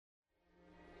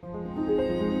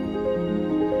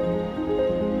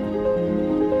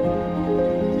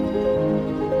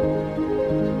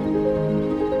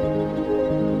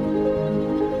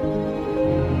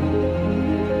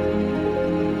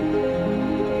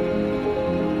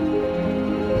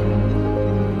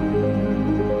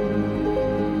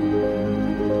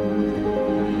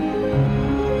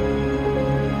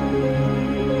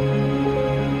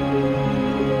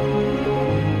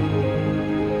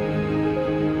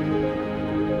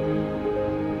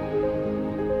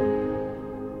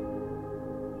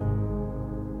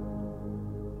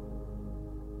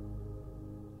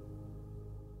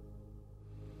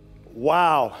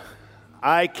Wow,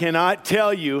 I cannot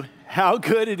tell you how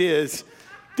good it is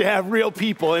to have real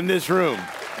people in this room.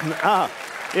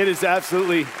 It is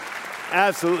absolutely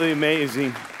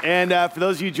amazing. And for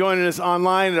those of you joining us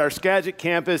online at our Skagit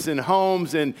campus and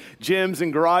homes and gyms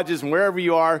and garages and wherever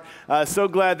you are, so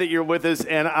glad that you're with us.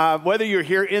 And whether you're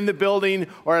here in the building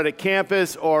or at a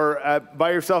campus or by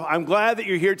yourself, I'm glad that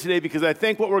you're here today because I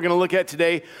think what we're going to look at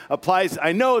today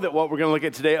I know that what we're going to look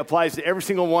at today applies to every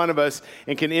single one of us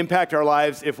and can impact our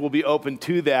lives if we'll be open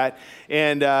to that.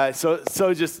 And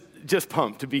so just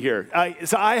pumped to be here.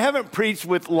 So I haven't preached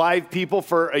with live people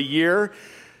for a year.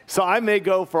 So I may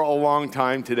go for a long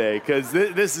time today because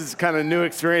this is kind of a new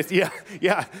experience.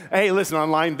 Yeah. Hey, listen,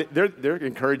 online, they're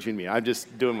encouraging me. I'm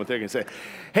just doing what they're going to say.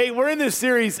 Hey, we're in this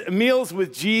series, Meals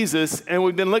with Jesus, and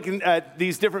we've been looking at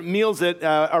these different meals that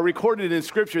are recorded in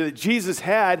Scripture that Jesus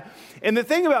had. And the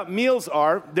thing about meals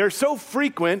they're so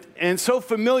frequent and so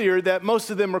familiar that most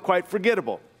of them are quite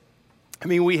forgettable. I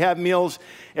mean, we have meals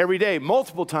every day,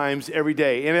 multiple times every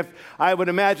day. And if I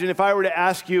were to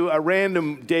ask you a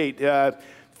random date,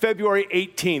 February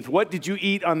 18th, what did you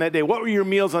eat on that day? What were your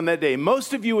meals on that day?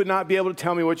 Most of you would not be able to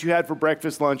tell me what you had for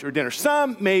breakfast, lunch, or dinner.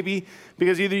 Some maybe,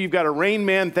 because either you've got a Rain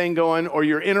Man thing going or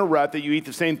you're in a rut that you eat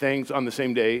the same things on the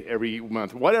same day every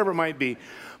month, whatever it might be.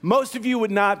 Most of you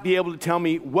would not be able to tell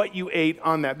me what you ate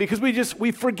on that because we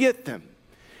forget them.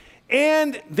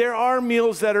 And there are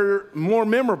meals that are more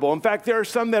memorable. In fact, there are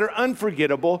some that are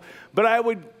unforgettable, but I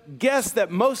would guess that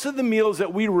most of the meals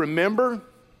that we remember,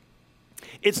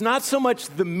 it's not so much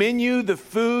the menu, the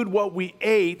food, what we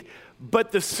ate,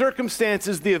 but the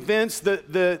circumstances, the events,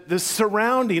 the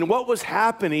surrounding, what was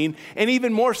happening, and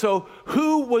even more so,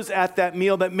 who was at that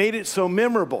meal that made it so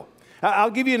memorable.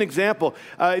 I'll give you an example.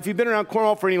 If you've been around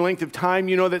Cornwall for any length of time,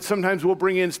 you know that sometimes we'll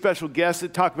bring in special guests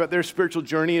that talk about their spiritual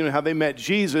journey and how they met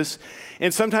Jesus.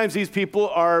 And sometimes these people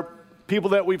are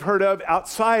people that we've heard of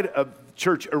outside of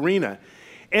church arena.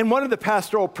 And one of the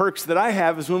pastoral perks that I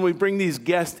have is when we bring these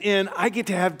guests in, I get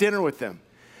to have dinner with them.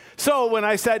 So when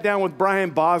I sat down with Brian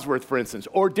Bosworth, for instance,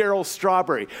 or Darryl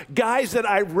Strawberry, guys that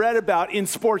I read about in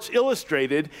Sports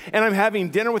Illustrated, and I'm having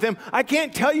dinner with them, I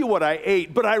can't tell you what I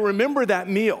ate, but I remember that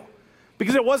meal.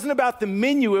 Because it wasn't about the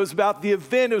menu, it was about the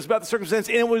event, it was about the circumstance,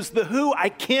 and it was the who. I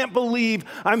can't believe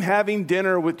I'm having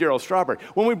dinner with Darryl Strawberry.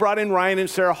 When we brought in Ryan and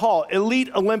Sarah Hall,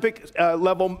 elite Olympic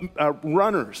level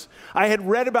runners. I had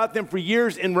read about them for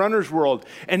years in Runner's World,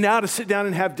 and now to sit down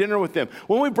and have dinner with them.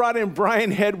 When we brought in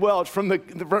Brian Head Welch from the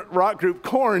rock group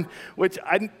Korn, which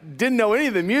I didn't know any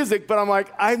of the music, but I'm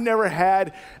like, I've never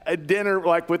had a dinner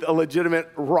like with a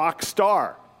legitimate rock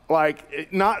star.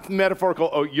 Like, not metaphorical,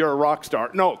 oh, you're a rock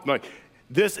star. No, like,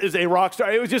 this is a rock star.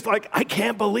 It was just like, I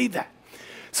can't believe that.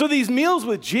 So these meals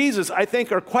with Jesus, I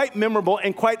think, are quite memorable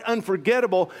and quite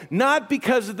unforgettable, not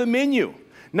because of the menu,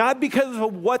 not because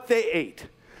of what they ate,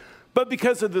 but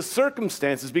because of the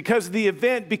circumstances, because of the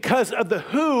event, because of the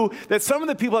who, that some of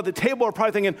the people at the table are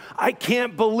probably thinking, I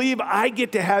can't believe I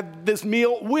get to have this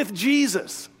meal with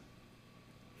Jesus.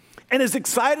 And as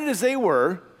excited as they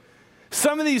were,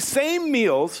 some of these same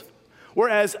meals were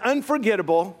as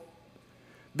unforgettable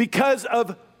because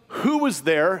of who was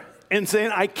there and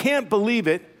saying, I can't believe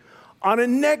it, on a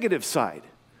negative side.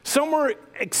 Some were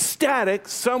ecstatic,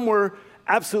 some were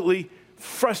absolutely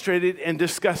frustrated and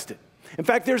disgusted. In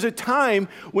fact, there's a time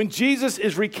when Jesus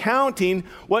is recounting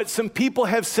what some people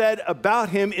have said about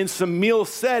him in some meal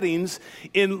settings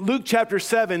in Luke chapter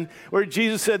 7, where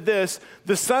Jesus said this,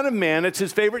 the Son of Man, it's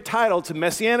his favorite title, it's a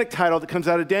messianic title that comes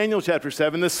out of Daniel chapter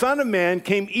 7, the Son of Man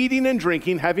came eating and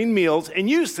drinking, having meals, and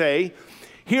you say,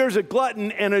 here's a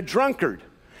glutton and a drunkard,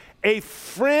 a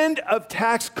friend of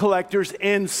tax collectors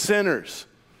and sinners.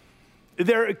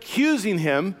 They're accusing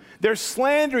him, they're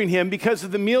slandering him because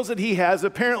of the meals that he has,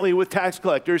 apparently with tax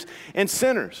collectors and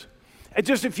sinners. And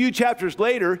just a few chapters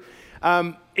later,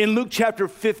 in Luke chapter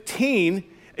 15,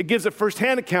 it gives a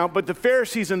firsthand account, but the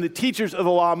Pharisees and the teachers of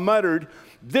the law muttered,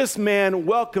 this man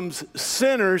welcomes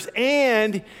sinners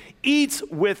and eats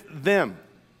with them.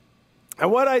 And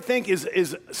what I think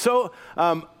is so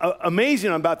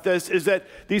amazing about this is that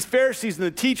these Pharisees and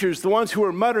the teachers, the ones who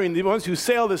are muttering, the ones who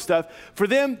say all this stuff, for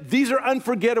them, these are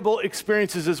unforgettable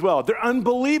experiences as well. They're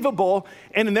unbelievable,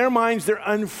 and in their minds, they're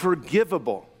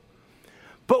unforgivable.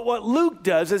 But what Luke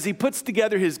does is he puts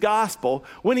together his gospel.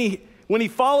 When he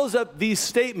follows up these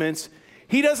statements,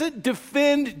 he doesn't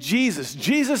defend Jesus.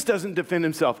 Jesus doesn't defend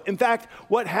himself. In fact,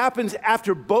 what happens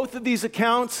after both of these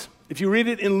accounts, if you read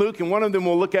it in Luke, and one of them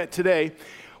we'll look at today,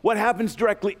 what happens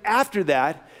directly after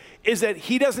that is that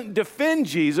he doesn't defend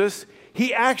Jesus.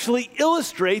 He actually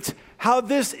illustrates how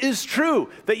this is true.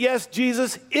 That yes,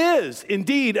 Jesus is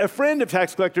indeed a friend of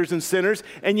tax collectors and sinners,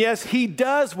 and yes, he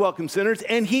does welcome sinners,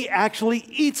 and he actually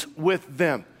eats with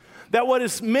them. That what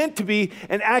is meant to be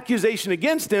an accusation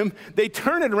against him, they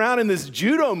turn it around in this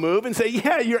judo move and say,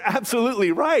 yeah, you're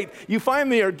absolutely right. You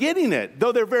finally are getting it,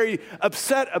 though they're very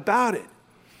upset about it.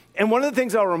 And one of the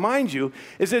things I'll remind you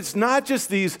is it's not just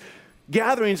these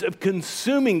gatherings of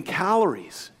consuming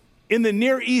calories. In the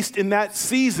Near East, in that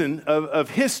season of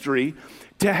history,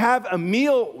 to have a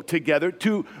meal together,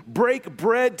 to break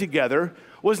bread together,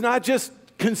 was not just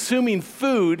consuming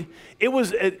food. It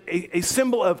was a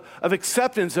symbol of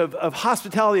acceptance, of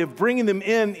hospitality, of bringing them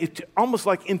in, almost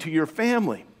like into your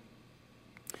family.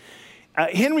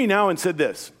 Henry Nouwen said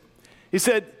this. He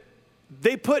said,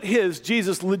 they put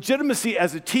Jesus' legitimacy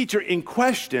as a teacher in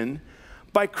question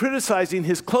by criticizing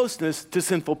his closeness to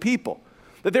sinful people.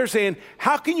 That they're saying,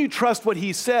 how can you trust what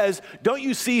he says? Don't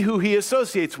you see who he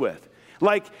associates with?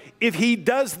 Like, if he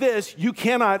does this, you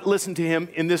cannot listen to him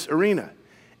in this arena.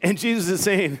 And Jesus is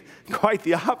saying quite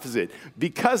the opposite.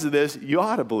 Because of this, you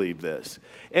ought to believe this.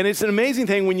 And it's an amazing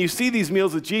thing when you see these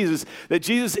meals with Jesus, that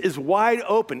Jesus is wide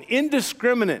open,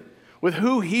 indiscriminate with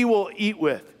who he will eat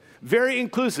with. Very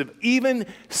inclusive, even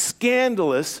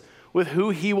scandalous with who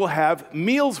he will have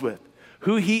meals with,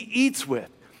 who he eats with.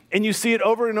 And you see it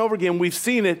over and over again. We've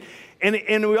seen it.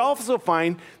 And we also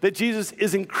find that Jesus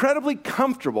is incredibly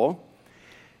comfortable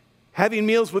having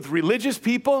meals with religious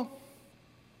people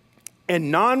and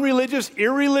non-religious,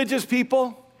 irreligious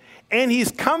people, and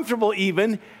he's comfortable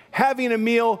even having a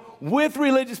meal with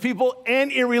religious people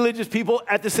and irreligious people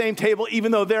at the same table,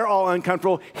 even though they're all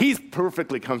uncomfortable. He's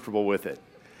perfectly comfortable with it.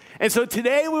 And so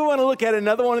today we want to look at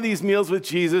another one of these meals with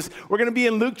Jesus. We're going to be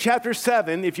in Luke chapter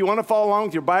 7. If you want to follow along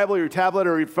with your Bible, your tablet,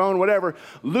 or your phone, whatever,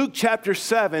 Luke chapter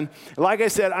 7. Like I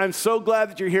said, I'm so glad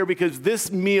that you're here because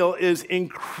this meal is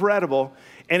incredible.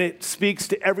 And it speaks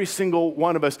to every single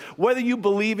one of us. Whether you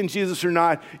believe in Jesus or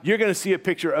not, you're going to see a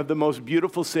picture of the most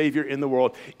beautiful Savior in the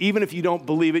world. Even if you don't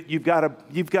believe it, you've got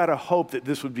to hope that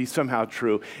this would be somehow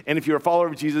true. And if you're a follower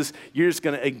of Jesus, you're just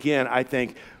going to, again, I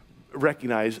think,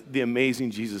 recognize the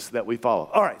amazing Jesus that we follow.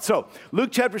 All right, so Luke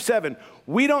chapter 7.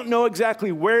 We don't know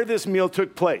exactly where this meal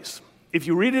took place. If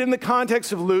you read it in the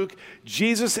context of Luke,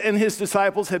 Jesus and his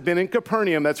disciples had been in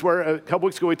Capernaum. That's where a couple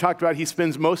weeks ago we talked about he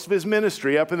spends most of his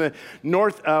ministry up in the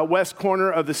northwest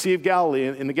corner of the Sea of Galilee,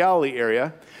 in the Galilee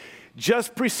area.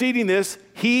 Just preceding this,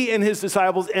 he and his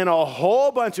disciples and a whole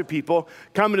bunch of people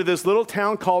come into this little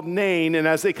town called Nain. And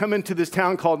as they come into this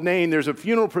town called Nain, there's a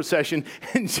funeral procession.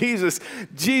 And Jesus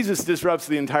disrupts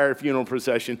the entire funeral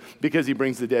procession because he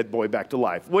brings the dead boy back to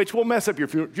life, which will mess up your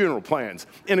funeral plans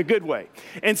in a good way.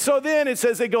 And so then it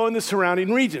says they go in the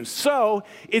surrounding regions. So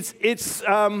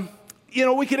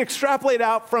we could extrapolate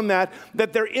out from that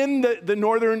they're in the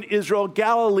northern Israel,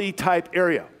 Galilee type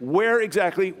area. Where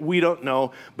exactly, we don't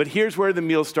know. But here's where the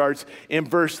meal starts in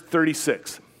verse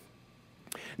 36.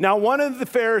 Now, one of the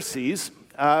Pharisees,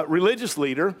 religious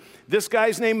leader, this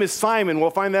guy's name is Simon. We'll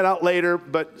find that out later,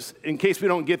 but in case we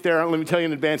don't get there, let me tell you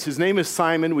in advance. His name is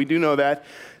Simon. We do know that.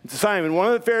 It's Simon. One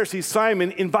of the Pharisees,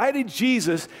 Simon, invited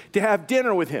Jesus to have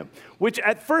dinner with him, which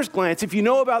at first glance, if you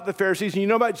know about the Pharisees and you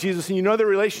know about Jesus and you know their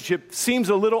relationship, seems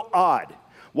a little odd.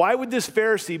 Why would this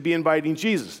Pharisee be inviting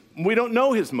Jesus? We don't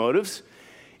know his motives.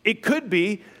 It could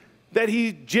be that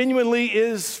he genuinely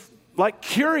is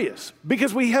curious,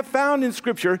 because we have found in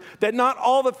Scripture that not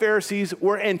all the Pharisees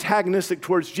were antagonistic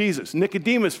towards Jesus.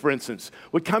 Nicodemus, for instance,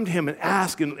 would come to him and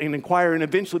ask and inquire and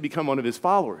eventually become one of his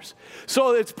followers.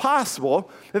 So it's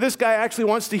possible that this guy actually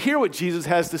wants to hear what Jesus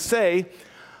has to say.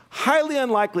 Highly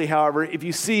unlikely, however, if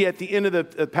you see at the end of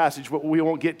the passage, what we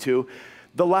won't get to,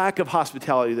 the lack of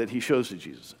hospitality that he shows to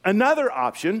Jesus. Another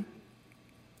option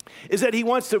is that he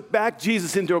wants to back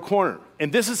Jesus into a corner.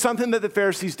 And this is something that the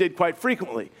Pharisees did quite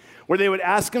frequently, where they would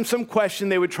ask him some question,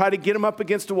 they would try to get him up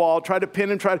against a wall, try to pin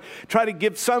him, try to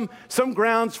give some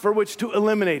grounds for which to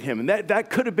eliminate him. And that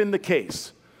could have been the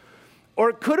case. Or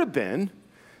it could have been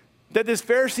that this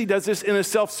Pharisee does this in a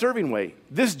self-serving way.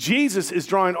 This Jesus is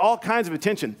drawing all kinds of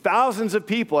attention. Thousands of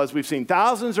people, as we've seen,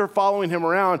 thousands are following him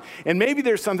around. And maybe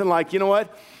there's something like, you know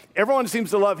what? Everyone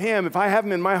seems to love him. If I have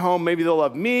him in my home, maybe they'll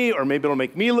love me, or maybe it'll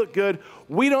make me look good.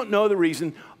 We don't know the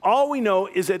reason. All we know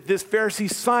is that this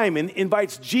Pharisee Simon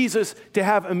invites Jesus to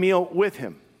have a meal with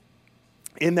him.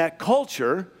 In that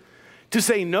culture, to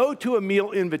say no to a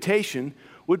meal invitation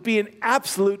would be an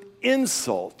absolute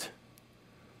insult.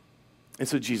 And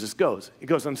so Jesus goes. He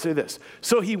goes on to say this.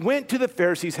 So he went to the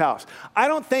Pharisee's house. I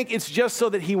don't think it's just so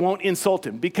that he won't insult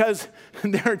him, because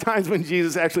there are times when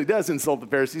Jesus actually does insult the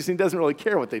Pharisees, and he doesn't really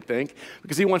care what they think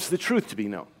because he wants the truth to be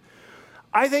known.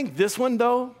 I think this one,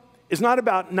 though, is not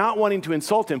about not wanting to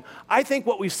insult him. I think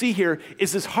what we see here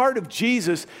is this heart of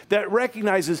Jesus that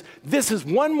recognizes this is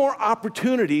one more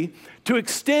opportunity to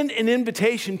extend an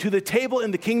invitation to the table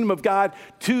in the kingdom of God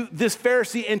to this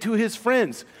Pharisee and to his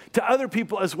friends, to other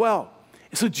people as well.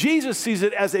 So Jesus sees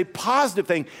it as a positive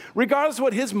thing. Regardless of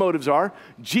what his motives are,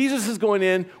 Jesus is going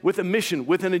in with a mission,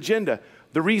 with an agenda.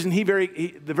 The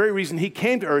very reason he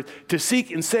came to earth, to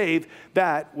seek and save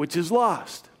that which is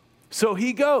lost. So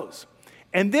he goes.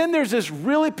 And then there's this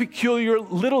really peculiar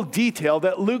little detail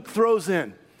that Luke throws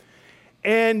in.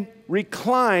 And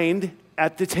reclined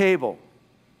at the table.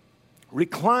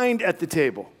 Reclined at the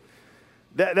table.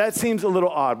 That seems a little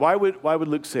odd. Why would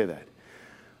Luke say that?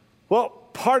 Well,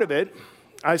 part of it,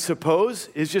 I suppose,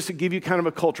 is just to give you kind of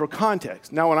a cultural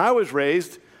context. Now, when I was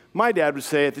raised, my dad would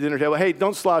say at the dinner table, hey,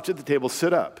 don't slouch at the table,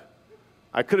 sit up.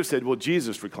 I could have said, well,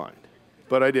 Jesus reclined,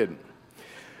 but I didn't.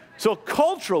 So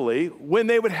culturally, when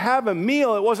they would have a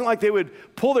meal, it wasn't like they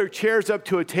would pull their chairs up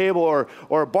to a table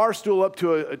or a bar stool up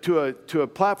to a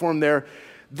platform there.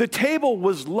 The table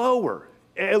was lower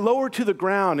to the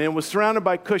ground, and it was surrounded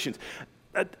by cushions.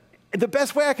 The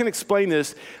best way I can explain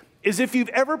this is if you've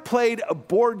ever played a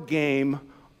board game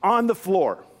on the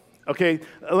floor. Okay,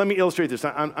 let me illustrate this.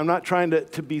 I'm not trying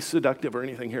to be seductive or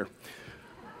anything here.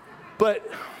 But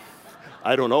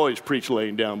I don't always preach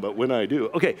laying down, but when I do.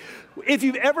 Okay, if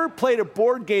you've ever played a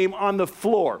board game on the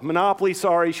floor, Monopoly,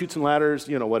 Chutes and Ladders,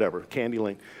 whatever, Candy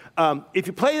Lane. If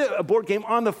you play a board game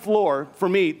on the floor, for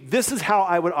me, this is how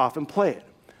I would often play it.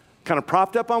 Kind of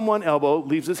propped up on one elbow,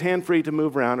 leaves his hand free to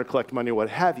move around or collect money or what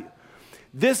have you.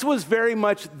 This was very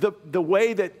much the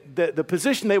way that the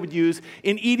position they would use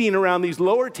in eating around these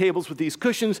lower tables with these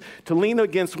cushions to lean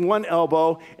against one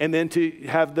elbow and then to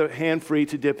have the hand free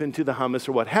to dip into the hummus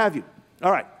or what have you.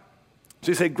 All right.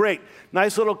 So you say, great,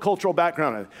 nice little cultural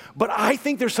background on it. But I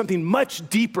think there's something much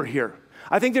deeper here.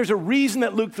 I think there's a reason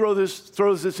that Luke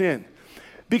throws this in.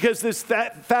 Because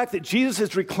that fact that Jesus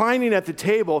is reclining at the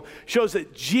table shows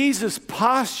that Jesus'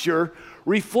 posture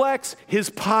reflects his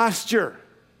posture.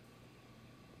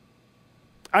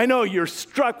 I know you're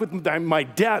struck with my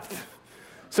depth.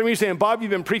 Some of you are saying, Bob,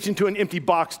 you've been preaching to an empty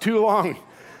box too long.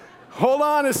 Hold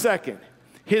on a second.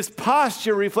 His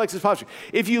posture reflects his posture.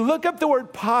 If you look up the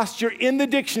word posture in the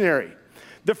dictionary,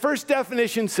 the first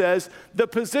definition says the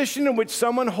position in which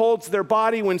someone holds their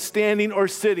body when standing or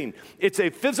sitting. It's a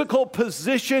physical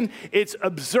position. It's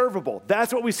observable.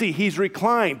 That's what we see. He's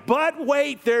reclined. But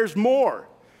wait, there's more.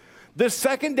 The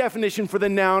second definition for the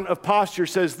noun of posture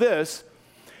says this: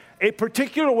 a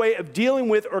particular way of dealing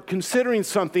with or considering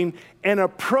something, an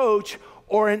approach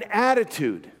or an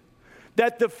attitude.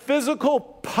 That the physical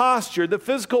posture, the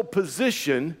physical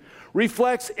position,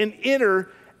 reflects an inner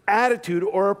attitude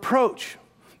or approach.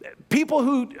 People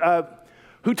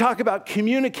who talk about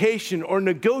communication or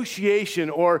negotiation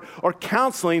or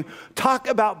counseling talk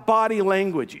about body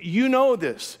language. You know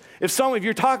this. If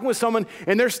you're talking with someone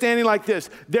and they're standing like this,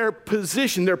 their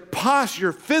position, their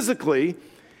posture physically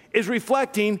is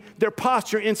reflecting their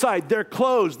posture inside. They're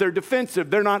closed, they're defensive,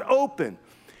 they're not open.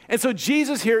 And so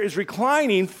Jesus here is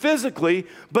reclining physically,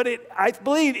 but I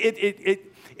believe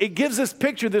it gives this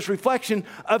picture, this reflection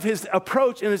of his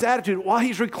approach and his attitude. While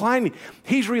he's reclining,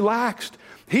 he's relaxed,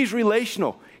 he's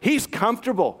relational, he's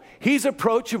comfortable, he's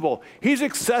approachable, he's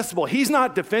accessible, he's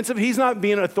not defensive, he's not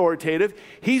being authoritative,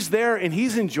 he's there and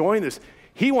he's enjoying this.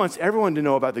 He wants everyone to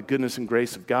know about the goodness and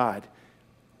grace of God,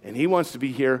 and he wants to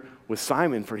be here with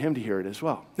Simon for him to hear it as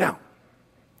well. Now,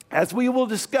 as we will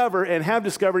discover and have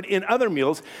discovered in other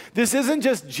meals, this isn't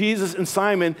just Jesus and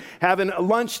Simon having a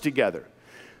lunch together.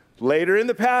 Later in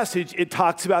the passage, it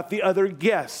talks about the other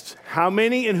guests. How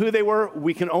many and who they were,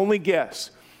 we can only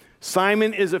guess.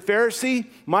 Simon is a Pharisee.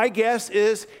 My guess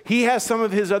is he has some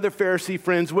of his other Pharisee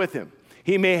friends with him.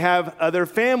 He may have other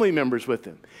family members with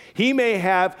him. He may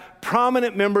have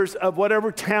prominent members of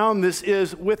whatever town this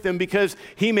is with him because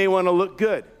he may want to look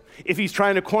good. If he's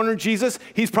trying to corner Jesus,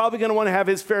 he's probably going to want to have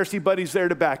his Pharisee buddies there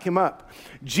to back him up.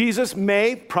 Jesus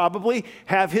may probably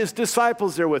have his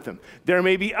disciples there with him. There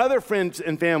may be other friends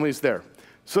and families there.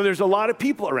 So there's a lot of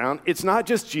people around. It's not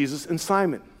just Jesus and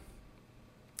Simon.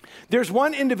 There's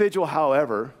one individual,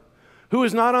 however, who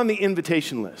is not on the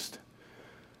invitation list.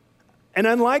 An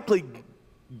unlikely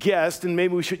guest, and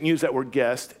maybe we shouldn't use that word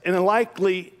guest, an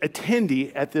unlikely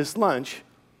attendee at this lunch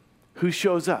who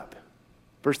shows up.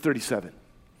 Verse 37.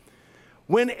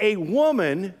 When a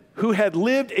woman who had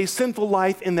lived a sinful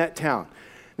life in that town.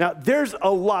 Now, there's a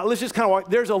lot, let's just kind of walk,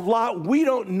 there's a lot we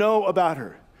don't know about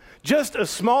her. Just a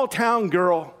small town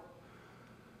girl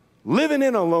living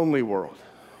in a lonely world.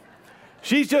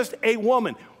 She's just a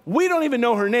woman. We don't even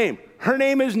know her name. Her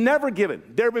name is never given.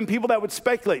 There have been people that would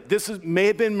speculate may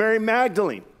have been Mary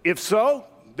Magdalene. If so,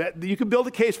 you could build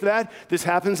a case for that. This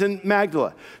happens in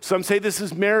Magdala. Some say this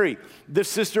is Mary, the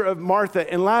sister of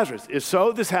Martha and Lazarus. If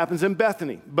so, this happens in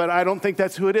Bethany. But I don't think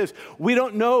that's who it is. We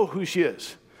don't know who she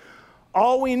is.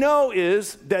 All we know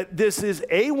is that this is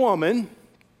a woman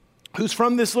who's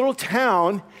from this little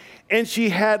town, and she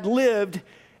had lived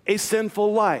a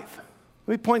sinful life.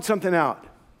 Let me point something out.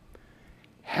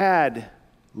 Had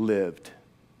lived.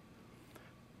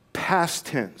 Past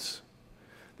tense.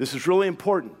 This is really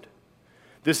important.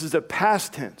 This is a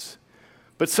past tense.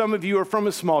 But some of you are from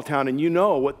a small town and you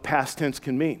know what past tense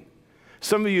can mean.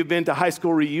 Some of you have been to high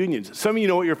school reunions. Some of you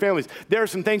know what your families. There are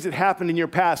some things that happened in your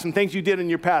past, some things you did in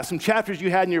your past, some chapters you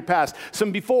had in your past,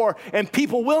 some before, and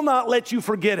people will not let you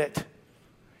forget it.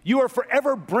 You are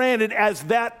forever branded as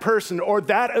that person or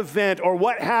that event or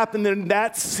what happened in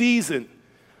that season.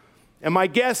 And my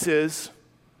guess is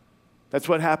that's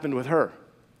what happened with her.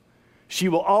 She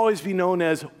will always be known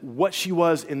as what she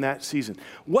was in that season.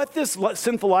 What this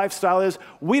sinful lifestyle is,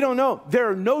 we don't know. There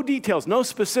are no details, no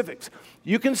specifics.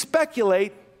 You can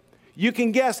speculate, you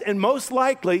can guess, and most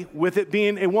likely, with it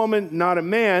being a woman, not a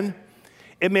man,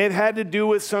 it may have had to do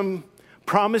with some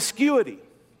promiscuity,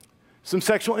 some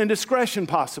sexual indiscretion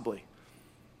possibly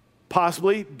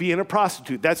being a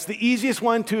prostitute. That's the easiest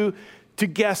one to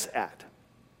guess at.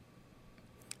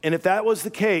 And if that was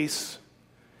the case,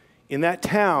 in that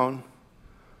town,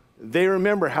 they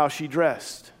remember how she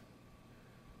dressed.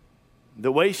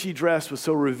 The way she dressed was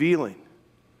so revealing.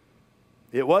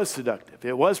 It was seductive.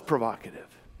 It was provocative.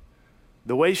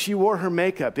 The way she wore her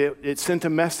makeup, it sent a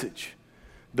message.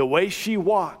 The way she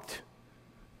walked,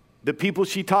 the people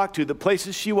she talked to, the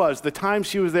places she was, the time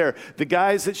she was there, the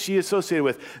guys that she associated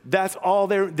with, that's all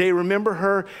they remember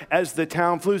her as the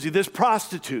town floozy. This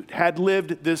prostitute had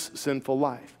lived this sinful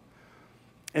life.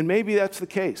 And maybe that's the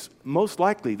case. Most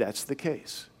likely that's the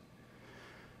case.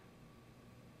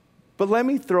 But let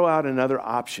me throw out another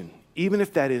option, even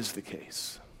if that is the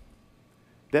case.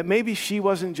 That maybe she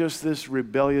wasn't just this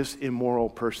rebellious, immoral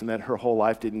person that her whole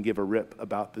life didn't give a rip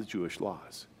about the Jewish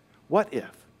laws. What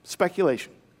if?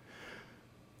 Speculation.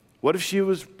 What if she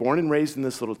was born and raised in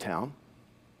this little town,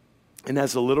 and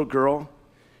as a little girl,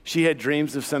 she had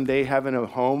dreams of someday having a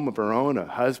home of her own, a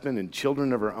husband and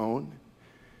children of her own?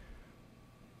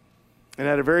 And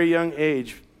at a very young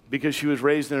age, because she was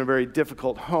raised in a very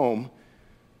difficult home,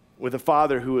 with a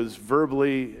father who was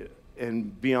verbally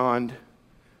and beyond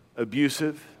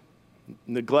abusive,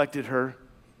 neglected her,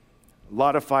 a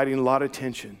lot of fighting, a lot of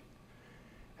tension.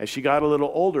 As she got a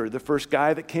little older, the first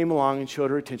guy that came along and showed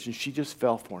her attention, she just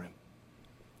fell for him.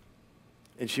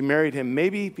 And she married him,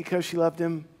 maybe because she loved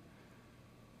him,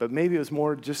 but maybe it was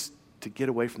more just to get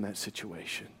away from that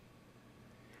situation.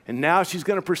 And now she's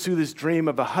going to pursue this dream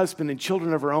of a husband and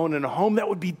children of her own in a home that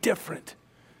would be different.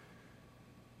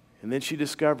 And then she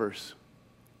discovers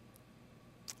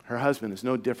her husband is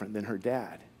no different than her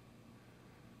dad.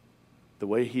 The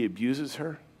way he abuses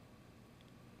her.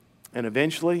 And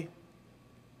eventually,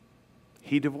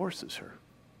 he divorces her.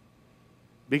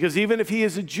 Because even if he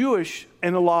is a Jewish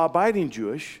and a law-abiding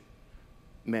Jewish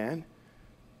man,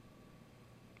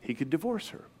 he could divorce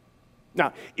her.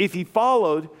 Now, if he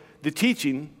followed the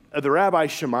teaching of the Rabbi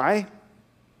Shammai,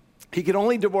 he could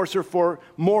only divorce her for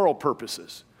moral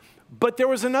purposes. But there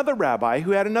was another rabbi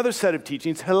who had another set of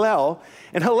teachings, Hillel,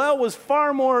 and Hillel was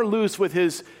far more loose with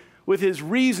his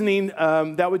reasoning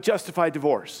that would justify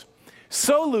divorce.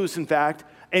 So loose, in fact,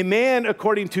 a man,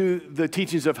 according to the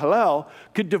teachings of Hillel,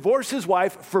 could divorce his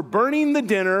wife for burning the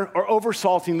dinner or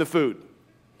oversalting the food.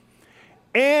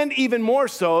 And even more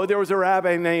so, there was a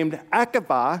rabbi named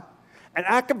Akiba, and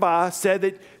Akiba said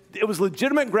that it was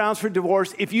legitimate grounds for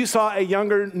divorce if you saw a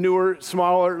younger, newer,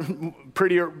 smaller,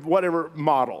 prettier, whatever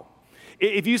model.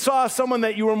 If you saw someone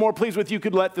that you were more pleased with, you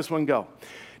could let this one go.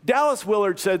 Dallas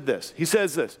Willard said this. He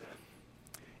says this: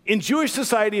 in Jewish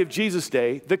society of Jesus'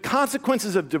 day, the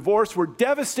consequences of divorce were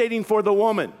devastating for the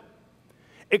woman.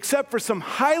 Except for some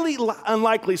highly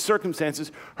unlikely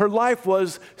circumstances, her life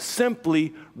was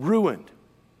simply ruined.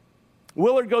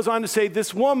 Willard goes on to say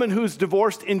this woman who's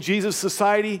divorced in Jesus'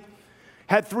 society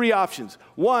had three options.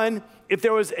 One, if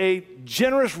there was a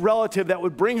generous relative that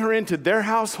would bring her into their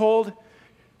household,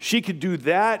 she could do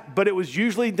that, but it was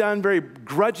usually done very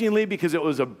grudgingly because it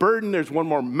was a burden. There's one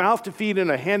more mouth to feed in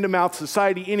a hand-to-mouth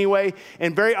society anyway,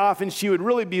 and very often she would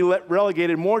really be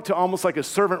relegated more to almost like a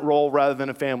servant role rather than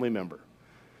a family member.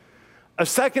 A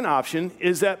second option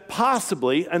is that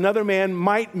possibly another man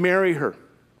might marry her,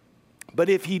 but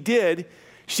if he did,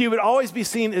 she would always be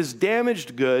seen as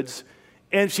damaged goods,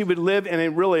 and she would live in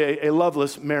a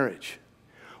loveless marriage.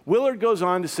 Willard goes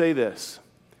on to say this.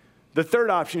 The third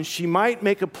option, she might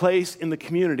make a place in the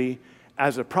community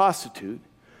as a prostitute.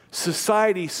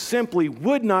 Society simply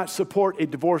would not support a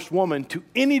divorced woman to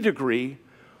any degree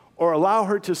or allow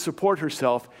her to support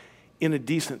herself in a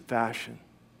decent fashion.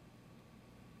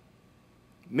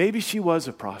 Maybe she was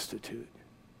a prostitute.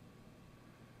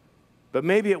 But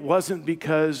maybe it wasn't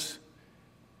because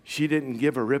she didn't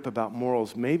give a rip about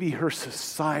morals. Maybe her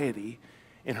society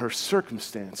and her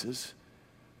circumstances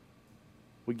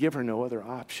would give her no other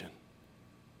option.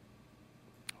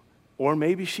 Or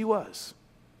maybe she was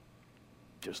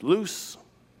just loose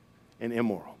and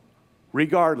immoral.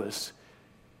 Regardless,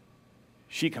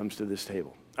 she comes to this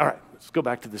table. All right, let's go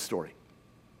back to this story.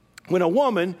 When a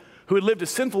woman who had lived a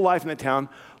sinful life in the town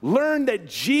learned that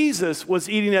Jesus was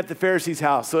eating at the Pharisee's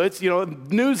house. So it's,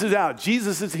 news is out.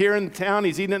 Jesus is here in the town.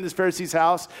 He's eating at this Pharisee's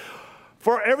house.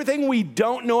 For everything we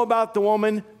don't know about the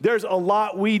woman, there's a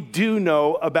lot we do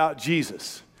know about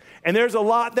Jesus. And there's a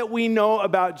lot that we know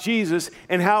about Jesus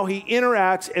and how he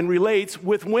interacts and relates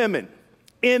with women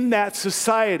in that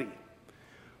society.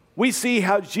 We see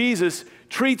how Jesus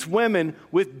treats women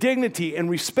with dignity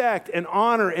and respect and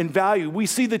honor and value. We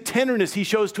see the tenderness he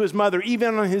shows to his mother,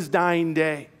 even on his dying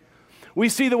day. We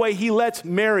see the way he lets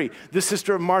Mary, the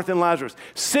sister of Martha and Lazarus,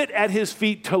 sit at his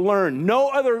feet to learn. No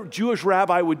other Jewish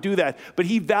rabbi would do that, but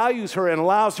he values her and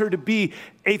allows her to be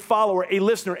a follower, a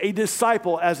listener, a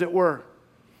disciple, as it were.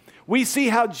 We see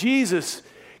how Jesus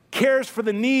cares for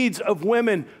the needs of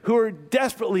women who are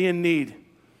desperately in need.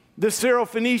 The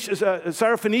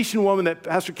Syrophoenician woman that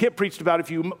Pastor Kip preached about a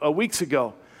few weeks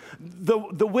ago,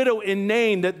 the widow in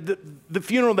Nain, the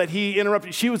funeral that he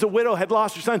interrupted, she was a widow, had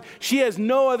lost her son. She has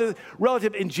no other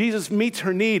relative, and Jesus meets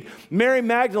her need. Mary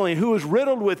Magdalene, who was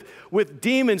riddled with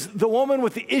demons, the woman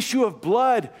with the issue of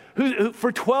blood, who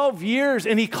for 12 years,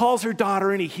 and he calls her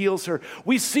daughter and he heals her.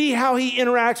 We see how he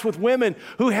interacts with women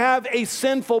who have a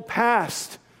sinful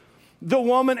past. The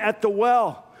woman at the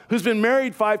well, who's been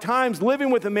married 5 times,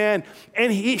 living with a man,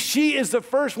 and she is the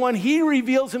first one he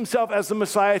reveals himself as the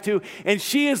Messiah to, and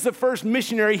she is the first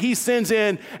missionary he sends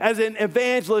in as an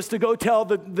evangelist to go tell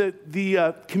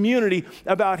the community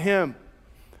about him.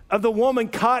 Of the woman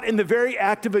caught in the very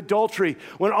act of adultery,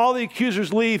 when all the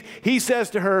accusers leave, he says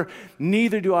to her,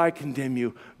 "Neither do I condemn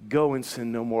you. Go and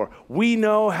sin no more." We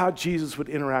know how Jesus would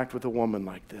interact with a woman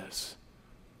like this.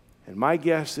 And my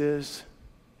guess is,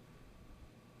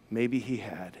 maybe he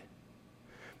had.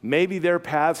 Maybe their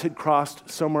paths had crossed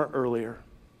somewhere earlier.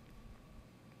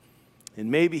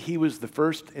 And maybe he was the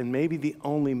first and maybe the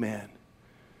only man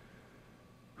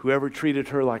who ever treated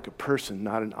her like a person,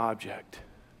 not an object,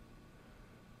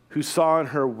 who saw in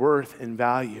her worth and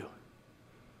value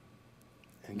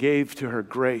and gave to her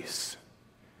grace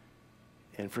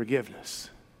and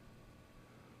forgiveness.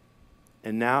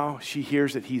 And now she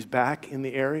hears that he's back in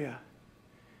the area.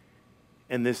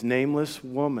 And this nameless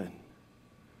woman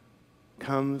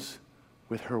comes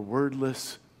with her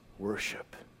wordless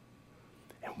worship.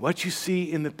 And what you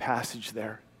see in the passage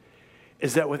there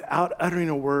is that without uttering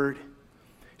a word,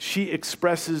 she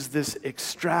expresses this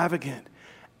extravagant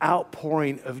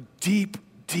outpouring of deep,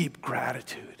 deep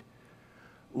gratitude,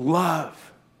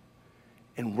 love,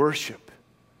 and worship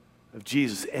of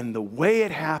Jesus. And the way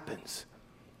it happens,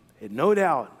 it no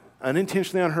doubt,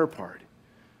 unintentionally on her part,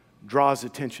 draws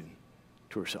attention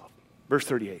to herself. Verse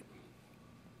 38.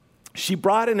 She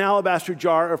brought an alabaster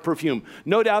jar of perfume,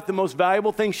 no doubt the most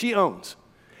valuable thing she owns.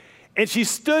 And she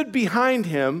stood behind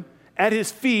him at his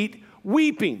feet,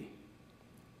 weeping.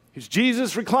 Here's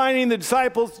Jesus reclining, the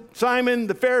disciples, Simon,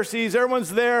 the Pharisees,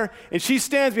 everyone's there, and she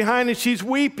stands behind and she's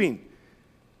weeping.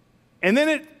 And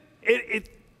then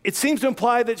it seems to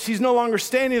imply that she's no longer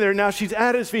standing there. Now she's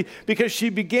at his feet because she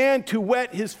began to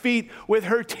wet his feet with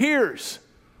her tears.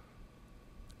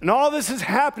 And all this is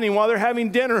happening while they're having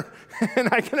dinner. And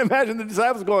I can imagine the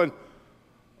disciples going,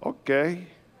 okay,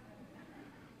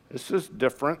 this is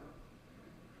different.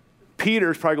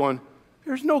 Peter's probably going,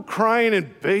 there's no crying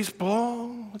in baseball.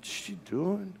 What's she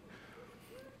doing?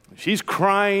 She's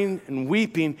crying and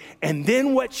weeping. And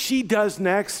then what she does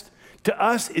next to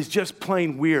us is just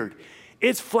plain weird.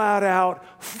 It's flat out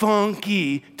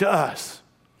funky to us.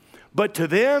 But to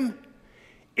them,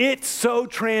 it's so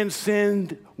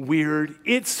transcend weird.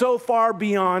 It's so far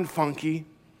beyond funky.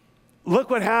 Look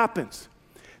what happens.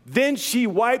 Then she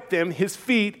wiped them, his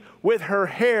feet, with her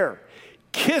hair,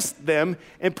 kissed them,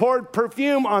 and poured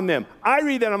perfume on them. I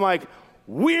read that, I'm like,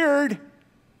 weird.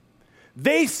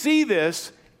 They see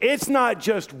this. It's not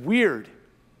just weird.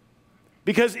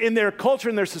 Because in their culture,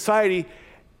 in their society,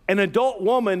 An adult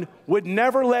woman would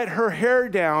never let her hair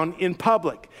down in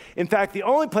public. In fact, the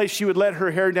only place she would let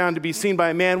her hair down to be seen by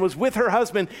a man was with her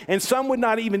husband, and some would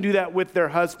not even do that with their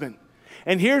husband.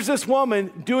 And here's this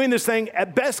woman doing this thing,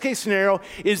 at best case scenario,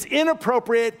 is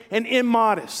inappropriate and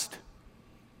immodest.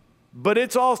 But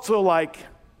it's also like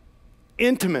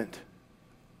intimate,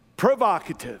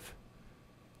 provocative,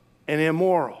 and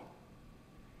immoral.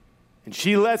 And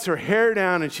she lets her hair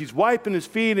down, and she's wiping his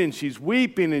feet, and she's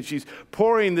weeping, and she's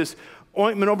pouring this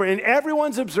ointment over. And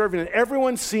everyone's observing it.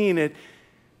 Everyone's seeing it,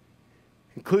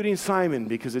 including Simon,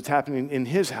 because it's happening in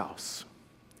his house,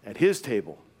 at his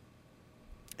table,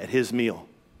 at his meal.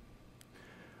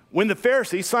 When the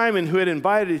Pharisee, Simon, who had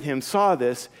invited him, saw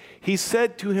this, he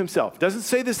said to himself, doesn't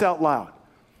say this out loud.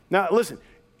 Now, listen,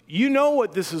 you know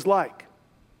what this is like.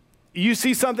 You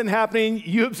see something happening,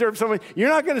 you observe something, you're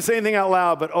not going to say anything out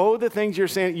loud, but the things you're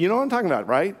saying, you know what I'm talking about,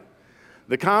 right?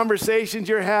 The conversations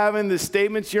you're having, the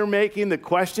statements you're making, the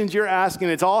questions you're asking,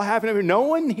 it's all happening. No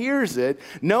one hears it.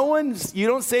 You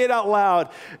don't say it out loud.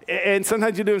 And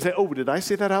sometimes you do and say, did I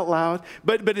say that out loud?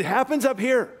 But it happens up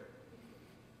here.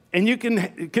 And you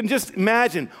can just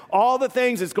imagine all the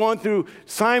things that's going through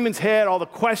Simon's head, all the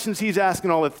questions he's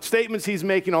asking, all the statements he's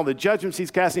making, all the judgments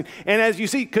he's casting. And as you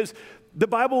see, because the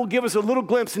Bible will give us a little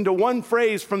glimpse into one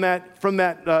phrase from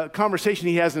that conversation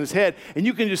he has in his head, and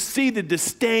you can just see the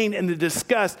disdain and the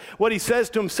disgust. What he says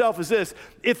to himself is this: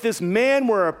 if this man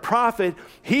were a prophet,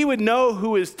 he would know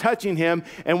who is touching him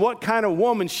and what kind of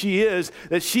woman she is,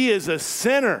 that she is a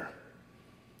sinner.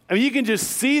 I mean, you can just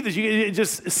see this,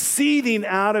 just seething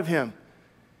out of him.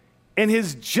 And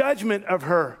his judgment of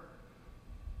her.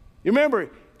 You remember,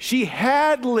 she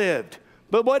had lived,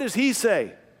 but what does he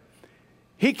say?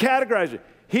 He categorized it.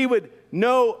 He would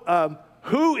know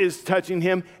who is touching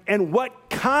him and what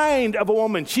kind of a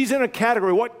woman. She's in a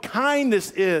category, what kind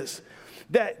this is,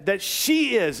 that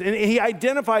she is. And he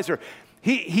identifies her.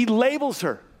 He labels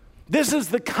her. This is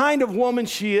the kind of woman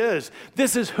she is.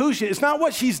 This is who she is. It's not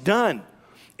what she's done.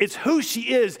 It's who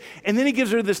she is. And then he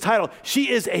gives her this title. She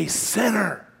is a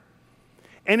sinner.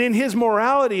 And in his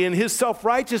morality, in his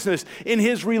self-righteousness, in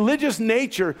his religious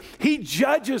nature, he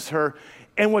judges her.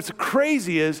 And what's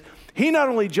crazy is he not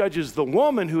only judges the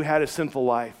woman who had a sinful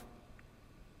life,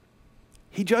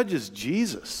 he judges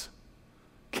Jesus.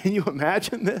 Can you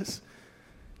imagine this?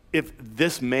 If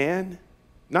this man,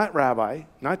 not rabbi,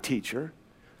 not teacher,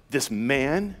 this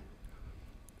man,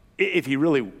 if he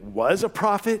really was a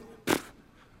prophet,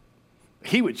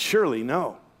 he would surely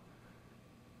know.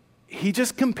 He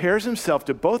just compares himself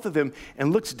to both of them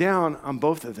and looks down on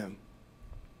both of them.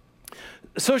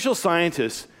 Social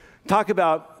scientists talk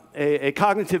about a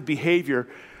cognitive behavior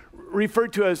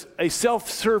referred to as a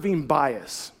self-serving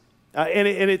bias. And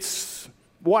it's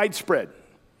widespread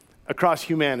across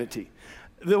humanity.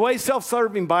 The way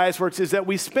self-serving bias works is that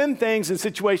we spin things and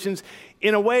situations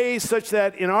in a way such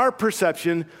that in our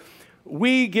perception,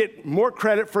 we get more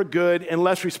credit for good and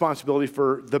less responsibility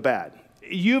for the bad.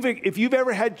 If you've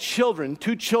ever had children,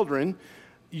 2 children,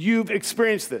 you've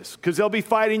experienced this, because they'll be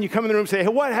fighting. You come in the room and say, hey,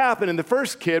 what happened? And the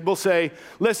first kid will say,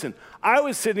 listen, I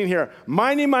was sitting here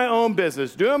minding my own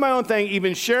business, doing my own thing,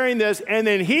 even sharing this, and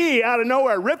then he, out of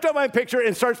nowhere, ripped up my picture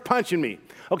and starts punching me.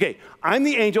 Okay, I'm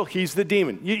the angel, he's the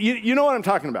demon. You know what I'm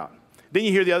talking about. Then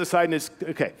you hear the other side, and it's,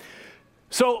 okay.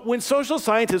 So when social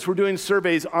scientists were doing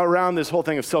surveys around this whole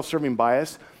thing of self-serving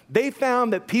bias, they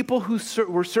found that people who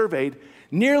were surveyed,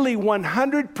 nearly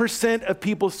 100% of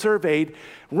people surveyed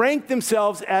ranked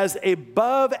themselves as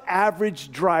above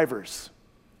average drivers.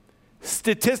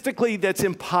 Statistically, that's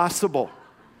impossible.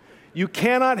 You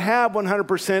cannot have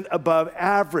 100% above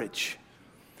average.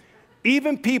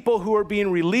 Even people who are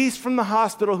being released from the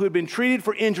hospital, who have been treated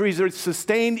for injuries that are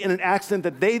sustained in an accident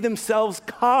that they themselves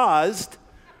caused,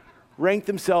 rank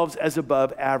themselves as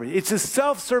above average. It's a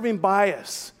self-serving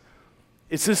bias.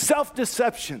 It's a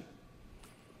self-deception.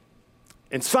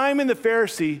 And Simon the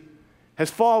Pharisee has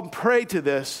fallen prey to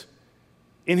this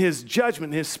in his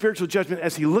judgment, in his spiritual judgment,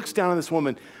 as he looks down on this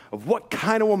woman of what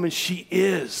kind of woman she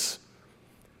is.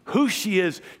 Who she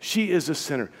is a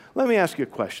sinner. Let me ask you a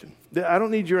question. I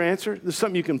don't need your answer. This is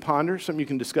something you can ponder, something you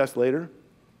can discuss later.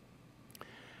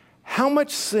 How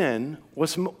much sin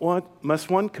must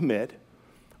one commit,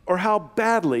 or how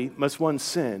badly must one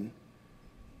sin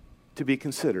to be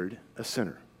considered a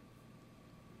sinner?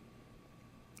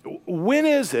 When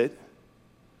is it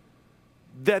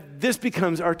that this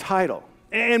becomes our title?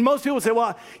 And most people say,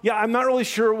 well, yeah, I'm not really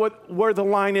sure where the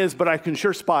line is, but I can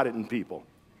sure spot it in people.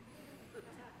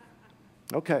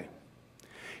 Okay.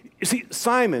 You see,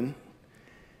 Simon,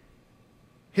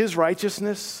 his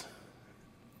righteousness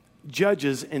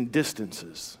judges and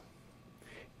distances.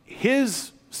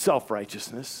 His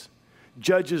self-righteousness,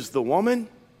 judges the woman,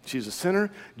 she's a sinner,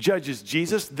 judges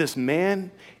Jesus, this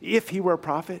man, if he were a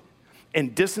prophet,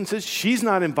 and distances. She's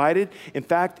not invited. In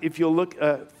fact, if you'll look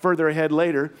further ahead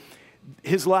later,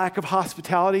 his lack of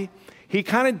hospitality, he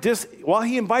kind of, while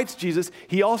he invites Jesus,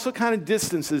 he also kind of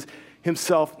distances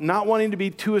himself, not wanting to be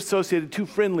too associated, too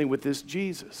friendly with this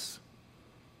Jesus.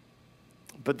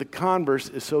 But the converse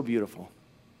is so beautiful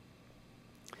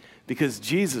because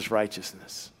Jesus'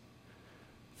 righteousness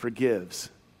forgives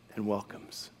and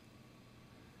welcomes.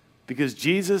 Because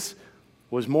Jesus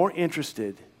was more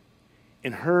interested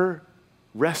in her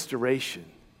restoration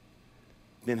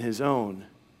than his own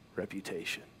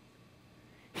reputation.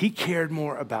 He cared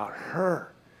more about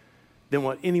her than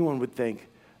what anyone would think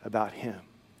about him.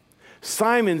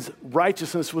 Simon's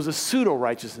righteousness was a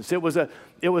pseudo-righteousness. It was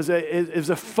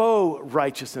a faux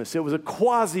righteousness. It was a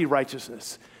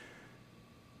quasi-righteousness.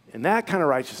 And that kind of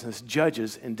righteousness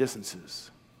judges and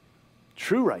distances.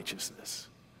 True righteousness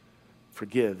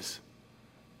forgives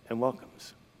and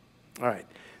welcomes. All right.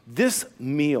 This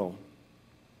meal,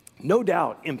 no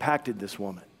doubt, impacted this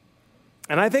woman.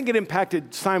 And I think it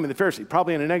impacted Simon the Pharisee,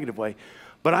 probably in a negative way.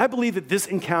 But I believe that this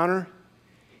encounter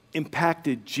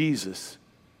impacted Jesus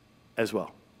as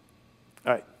well.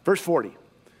 All right, verse 40.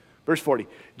 Verse 40.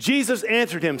 Jesus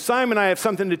answered him, Simon, I have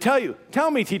something to tell you.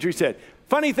 Tell me, teacher, he said.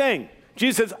 Funny thing.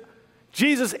 Jesus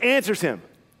answers him.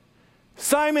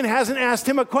 Simon hasn't asked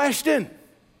him a question.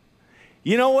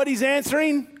 You know what he's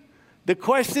answering? The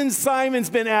question Simon's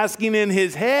been asking in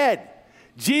his head.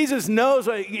 Jesus knows.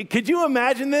 Could you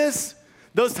imagine this?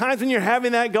 Those times when you're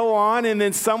having that go on and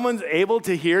then someone's able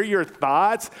to hear your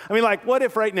thoughts. I mean, like, what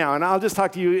if right now, and I'll just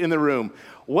talk to you in the room,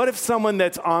 what if someone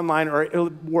that's online, or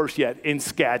worse yet, in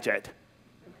Skagit?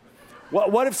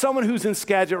 What if someone who's in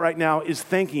Skagit right now is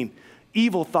thinking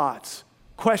evil thoughts,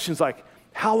 questions like,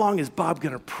 how long is Bob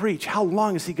going to preach? How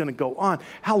long is he going to go on?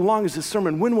 How long is this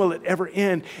sermon? When will it ever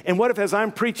end? And what if as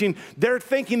I'm preaching, they're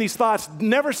thinking these thoughts,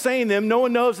 never saying them, no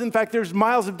one knows. In fact, there's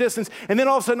miles of distance. And then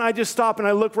all of a sudden I just stop and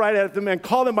I look right at them and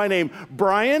call them by name.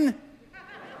 Brian?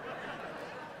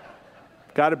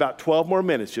 Got about 12 more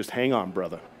minutes. Just hang on,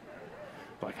 brother.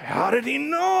 Like, how did he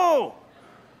know?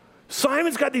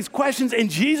 Simon's got these questions and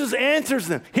Jesus answers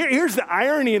them. Here's the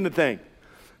irony in the thing.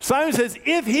 Simon says,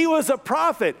 if he was a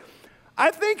prophet, I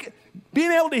think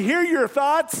being able to hear your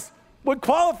thoughts would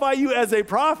qualify you as a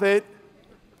prophet.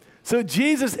 So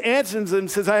Jesus answers him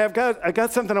and says, I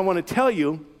got something I want to tell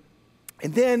you.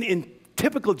 And then in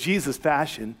typical Jesus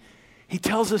fashion, he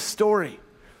tells a story.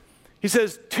 He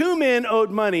says, 2 men owed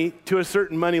money to a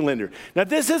certain moneylender. Now,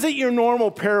 this isn't your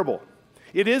normal parable.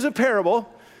 It is a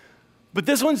parable, but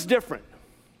this one's different.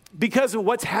 Because of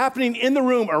what's happening in the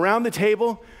room around the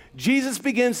table, Jesus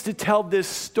begins to tell this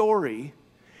story.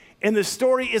 And the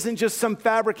story isn't just some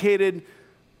fabricated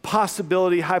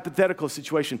possibility, hypothetical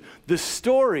situation. The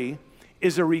story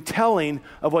is a retelling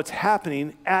of what's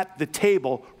happening at the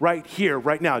table right here,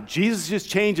 right now. Jesus just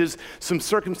changes some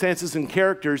circumstances and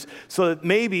characters so that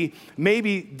maybe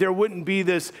there wouldn't be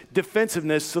this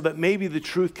defensiveness, so that maybe the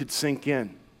truth could sink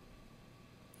in.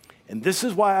 And this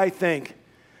is why I think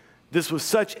this was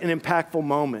such an impactful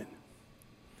moment.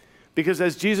 Because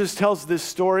as Jesus tells this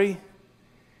story,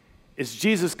 it's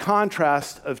Jesus'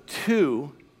 contrast of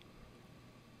two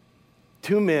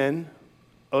men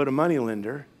owed a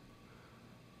moneylender,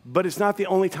 but it's not the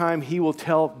only time he will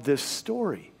tell this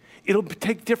story. It'll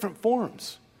take different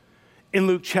forms. In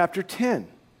Luke chapter 10,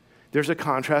 there's a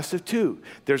contrast of two.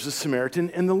 There's the Samaritan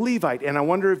and the Levite, and I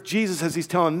wonder if Jesus, as he's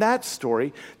telling that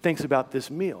story, thinks about this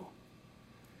meal.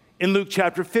 In Luke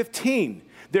chapter 15,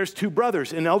 there's 2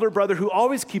 brothers, an elder brother who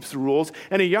always keeps the rules,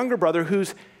 and a younger brother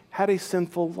who's had a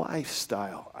sinful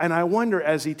lifestyle. And I wonder,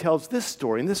 as he tells this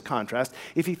story, in this contrast,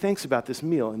 if he thinks about this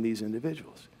meal and these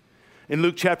individuals. In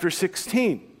Luke chapter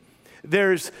 16,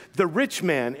 there's the rich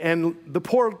man and the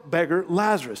poor beggar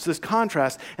Lazarus, this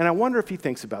contrast, and I wonder if he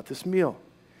thinks about this meal.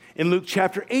 In Luke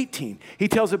chapter 18, he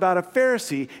tells about a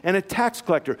Pharisee and a tax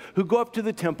collector who go up to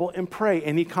the temple and pray,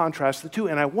 and he contrasts the two,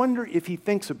 and I wonder if he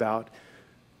thinks about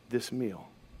this meal.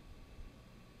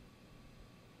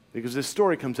 Because this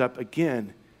story comes up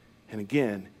again and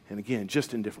again and again,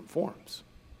 just in different forms.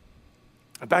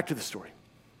 Back to the story.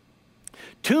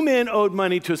 2 men owed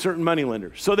money to a certain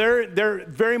moneylender. So they're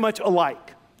very much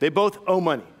alike. They both owe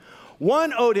money.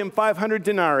 One owed him 500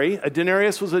 denarii. A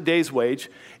denarius was a day's wage.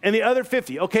 And the other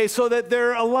 50. Okay, so that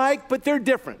they're alike, but they're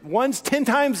different. One's 10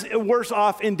 times worse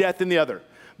off in debt than the other.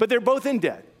 But they're both in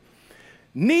debt.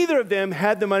 Neither of them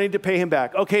had the money to pay him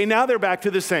back. Okay, now they're back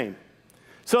to the same.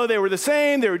 So they were the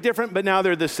same, they were different, but now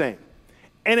they're the same.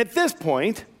 And at this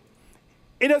point,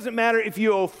 It doesn't matter if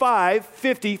you owe 5,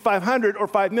 50, 500, or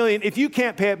 5 million. If you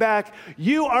can't pay it back,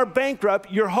 you are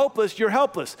bankrupt, you're hopeless, you're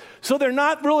helpless. So they're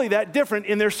not really that different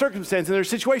in their circumstance, in their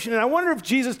situation. And I wonder if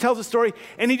Jesus tells a story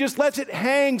and he just lets it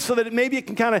hang so that maybe it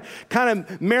can kind of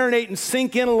marinate and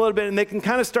sink in a little bit and they can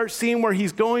kind of start seeing where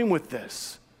he's going with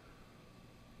this.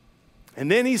 And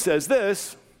then he says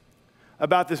this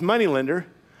about this moneylender.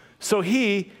 So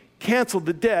he canceled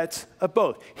the debts of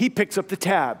both. He picks up the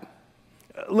tab.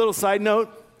 A little side note,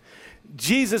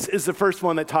 Jesus is the first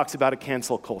one that talks about a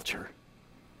cancel culture.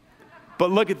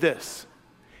 But look at this.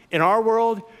 In our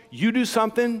world, you do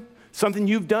something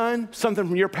you've done, something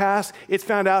from your past, it's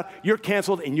found out, you're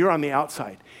canceled and you're on the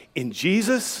outside. In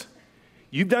Jesus,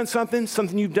 you've done something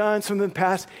you've done, something in the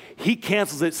past, he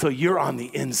cancels it so you're on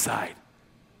the inside.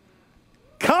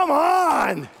 Come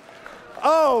on!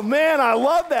 Oh man, I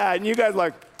love that. And you guys are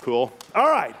like, cool. All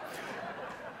right.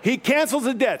 He cancels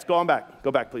the debts. Go on back. Go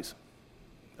back, please.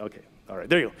 Okay. All right.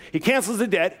 There you go. He cancels the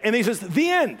debt, and he says, the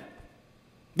end.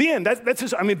 The end. That's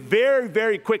just, very,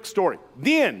 very quick story.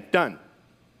 The end. Done.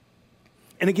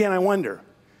 And again, I wonder,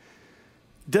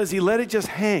 does he let it just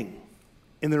hang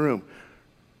in the room?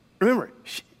 Remember,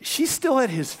 she's still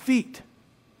at his feet.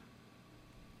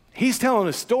 He's telling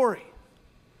a story.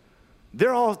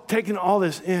 They're all taking all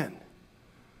this in.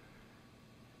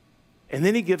 And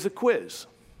then he gives a quiz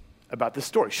about the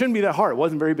story. Shouldn't be that hard. It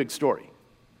wasn't a very big story.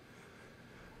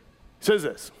 It says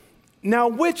this. Now,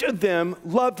 which of them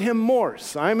loved him more?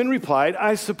 Simon replied,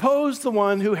 I suppose the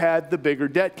one who had the bigger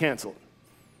debt canceled.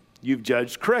 You've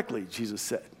judged correctly, Jesus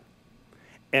said.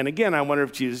 And again, I wonder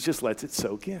if Jesus just lets it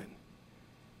soak in.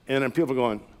 And then people are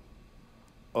going,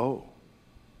 oh.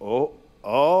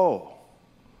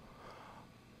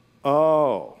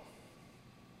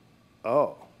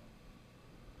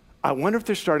 I wonder if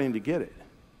they're starting to get it.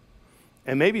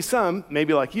 And maybe some,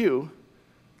 maybe like you,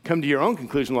 come to your own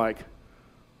conclusion like,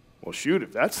 well, shoot,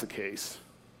 if that's the case,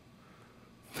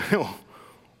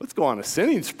 let's go on a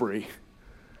sinning spree.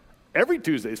 Every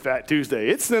Tuesday's Fat Tuesday.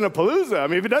 It's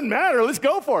Sinapalooza. If it doesn't matter, let's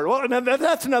go for it. Well,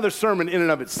 that's another sermon in and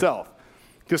of itself.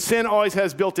 Because sin always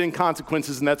has built-in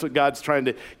consequences, and that's what God's trying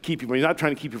to keep you from. He's not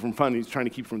trying to keep you from fun. He's trying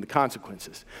to keep you from the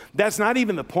consequences. That's not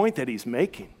even the point that he's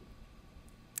making.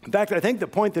 In fact, I think the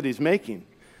point that he's making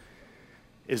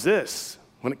is this.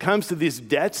 When it comes to these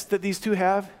debts that these two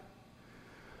have,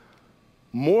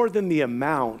 more than the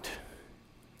amount,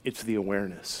 it's the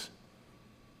awareness.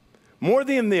 More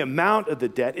than the amount of the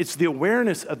debt, it's the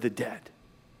awareness of the debt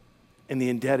and the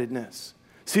indebtedness.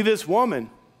 See, this woman,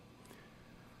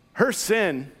 her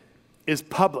sin is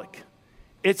public.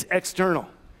 It's external.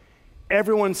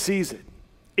 Everyone sees it.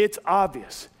 It's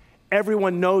obvious.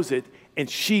 Everyone knows it, and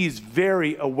she's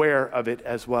very aware of it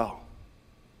as well.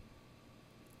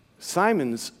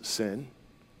 Simon's sin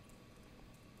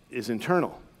is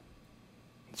internal.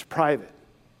 It's private.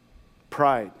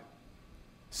 Pride,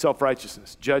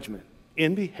 self-righteousness, judgment,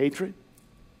 envy, hatred.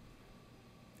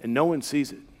 And no one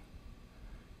sees it.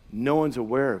 No one's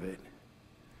aware of it.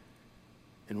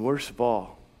 And worst of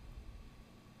all,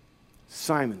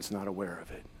 Simon's not aware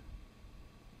of it.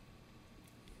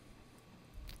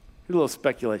 Here's a little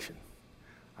speculation.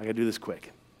 I gotta do this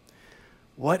quick.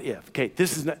 What if? Okay,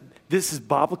 this is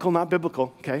biblical, not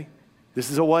biblical, okay?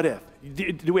 This is a what if.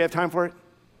 Do we have time for it?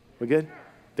 We good?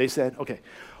 They said, okay.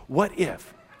 What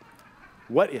if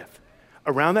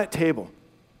around that table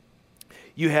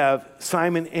you have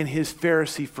Simon and his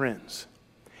Pharisee friends?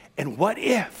 And what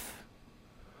if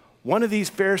one of these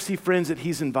Pharisee friends that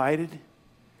he's invited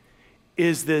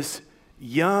is this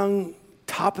young,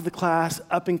 top of the class,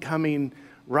 up and coming,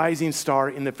 rising star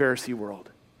in the Pharisee world?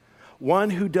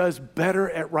 One who does better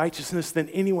at righteousness than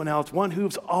anyone else, one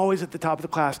who's always at the top of the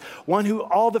class, one who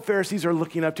all the Pharisees are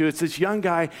looking up to. It's this young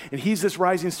guy, and he's this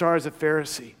rising star as a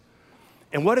Pharisee.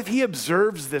 And what if he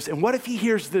observes this? And what if he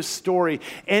hears this story?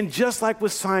 And just like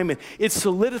with Simon, it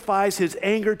solidifies his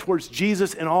anger towards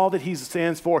Jesus and all that he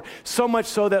stands for, so much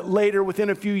so that later, within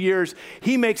a few years,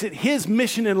 he makes it his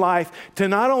mission in life to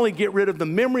not only get rid of the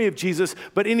memory of Jesus,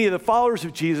 but any of the followers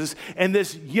of Jesus. And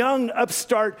this young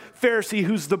upstart Pharisee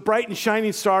who's the bright and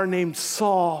shining star named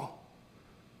Saul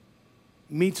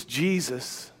meets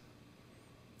Jesus.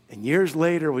 And years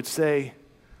later would say,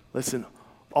 listen,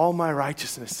 all my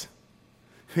righteousness,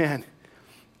 man,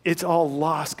 it's all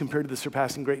lost compared to the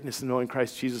surpassing greatness of knowing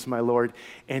Christ Jesus my Lord.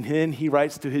 And then he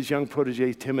writes to his young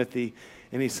protege, Timothy,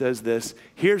 and he says this,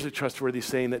 here's a trustworthy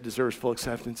saying that deserves full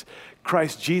acceptance.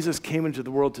 Christ Jesus came into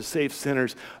the world to save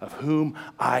sinners, of whom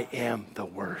I am the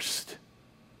worst.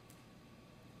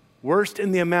 Worst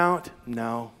in the amount?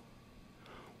 No.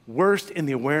 worst in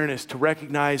the awareness to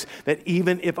recognize that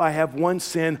even if I have one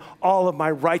sin, all of my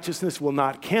righteousness will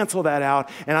not cancel that out,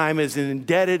 and I'm as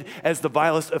indebted as the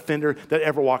vilest offender that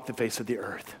ever walked the face of the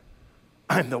earth.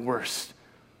 I'm the worst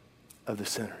of the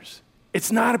sinners.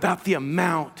 It's not about the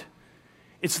amount.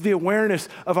 It's the awareness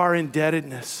of our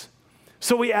indebtedness.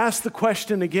 So we ask the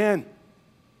question again,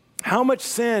 how much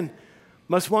sin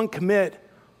must one commit,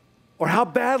 or how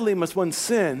badly must one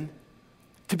sin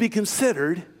to be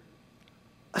considered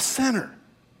a sinner?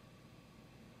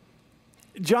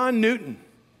 John Newton,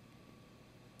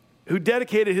 who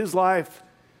dedicated his life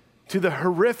to the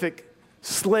horrific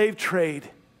slave trade,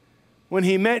 when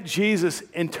he met Jesus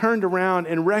and turned around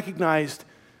and recognized,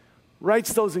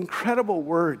 writes those incredible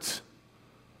words,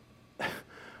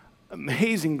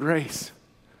 amazing grace.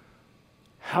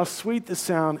 How sweet the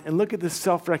sound, and look at this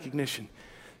self-recognition.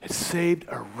 It saved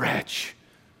a wretch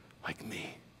like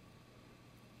me.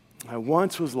 I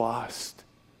once was lost,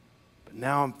 but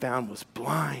now I'm found, was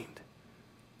blind,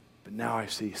 but now I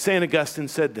see. St. Augustine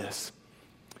said this,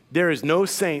 there is no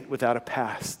saint without a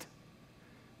past,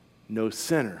 no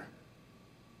sinner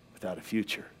without a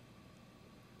future.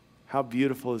 How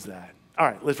beautiful is that? All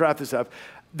right, let's wrap this up.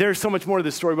 There's so much more to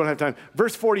this story, we don't have time.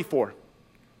 Verse 44.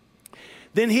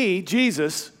 Then he,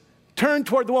 Jesus, turned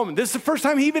toward the woman. This is the first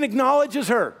time he even acknowledges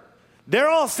her. They're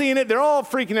all seeing it. They're all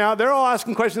freaking out. They're all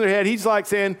asking questions in their head. He's like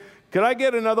saying, could I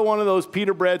get another one of those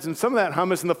pita breads and some of that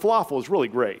hummus, and the falafel is really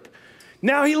great.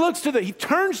 Now he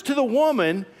turns to the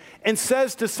woman and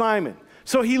says to Simon.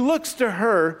 So he looks to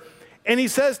her and he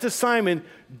says to Simon,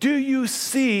 do you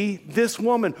see this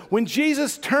woman? When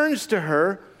Jesus turns to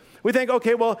her, we think,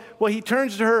 okay, well, he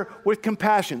turns to her with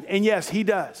compassion. And yes, he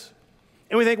does.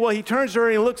 And we think, well, he turns to her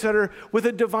and he looks at her with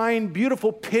a divine,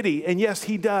 beautiful pity. And yes,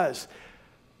 he does.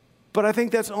 But I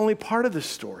think that's only part of the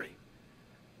story.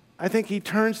 I think he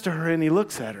turns to her and he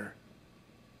looks at her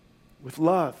with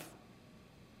love,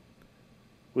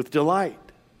 with delight,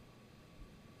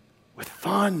 with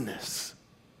fondness,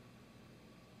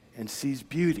 and sees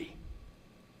beauty.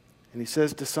 And he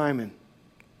says to Simon,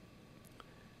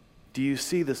 do you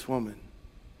see this woman?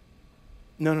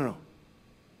 No.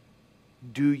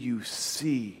 Do you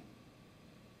see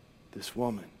this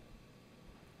woman?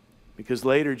 Because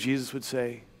later Jesus would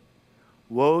say,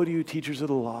 woe to you teachers of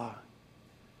the law,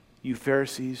 you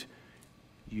Pharisees,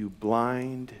 you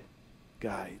blind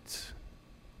guides.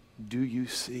 Do you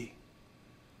see?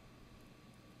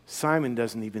 Simon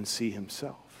doesn't even see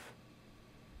himself.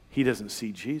 He doesn't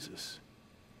see Jesus.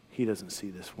 He doesn't see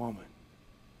this woman.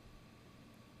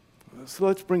 So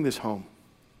let's bring this home.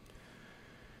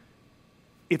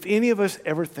 If any of us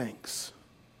ever thinks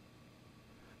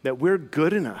that we're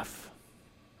good enough,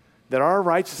 that our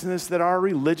righteousness, that our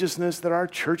religiousness, that our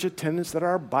church attendance, that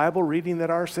our Bible reading, that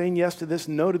our saying yes to this,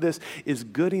 no to this is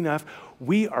good enough,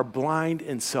 we are blind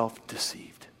and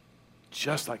self-deceived,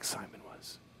 just like Simon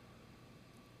was.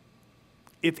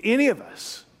 If any of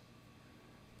us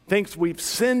thinks we've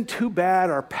sinned too bad,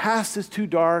 our past is too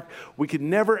dark, we could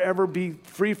never ever be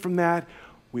free from that,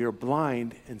 we are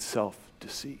blind and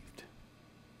self-deceived.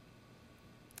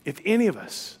 If any of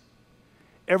us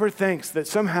ever thinks that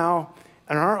somehow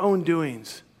in our own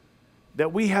doings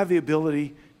that we have the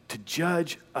ability to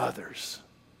judge others,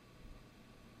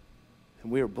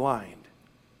 then we are blind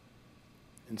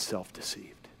and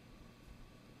self-deceived.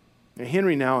 Now,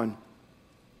 Henry Nouwen,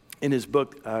 in his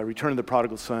book, Return of the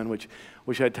Prodigal Son, which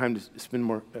I had time to spend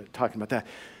more talking about that,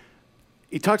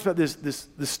 he talks about this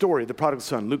story, the prodigal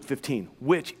son, Luke 15,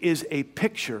 which is a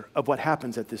picture of what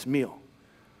happens at this meal.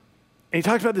 And he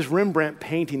talks about this Rembrandt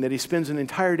painting that he spends an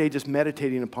entire day just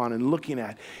meditating upon and looking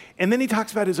at. And then he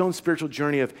talks about his own spiritual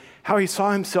journey of how he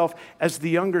saw himself as the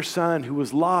younger son who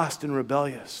was lost and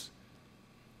rebellious.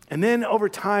 And then over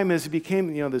time, as he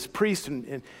became, this priest,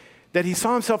 and that he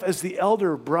saw himself as the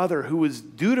elder brother who was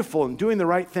dutiful and doing the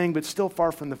right thing, but still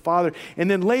far from the father. And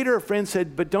then later a friend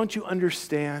said, but don't you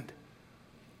understand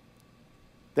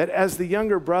that as the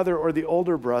younger brother or the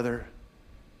older brother,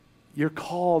 you're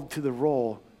called to the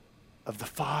role of the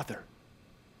Father.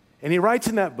 And he writes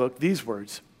in that book these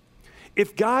words,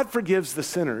 if God forgives the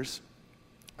sinners,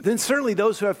 then certainly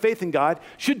those who have faith in God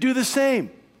should do the same.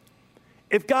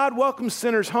 If God welcomes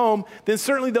sinners home, then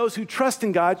certainly those who trust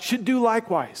in God should do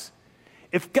likewise.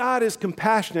 If God is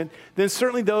compassionate, then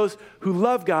certainly those who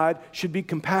love God should be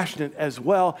compassionate as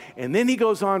well. And then he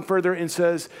goes on further and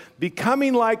says,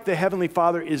 becoming like the Heavenly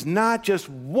Father is not just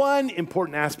one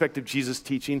important aspect of Jesus'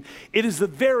 teaching, it is the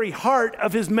very heart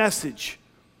of his message.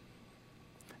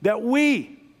 That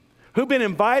we, who've been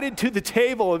invited to the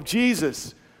table of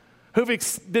Jesus, who've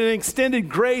been extended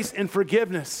grace and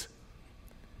forgiveness,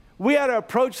 we ought to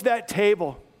approach that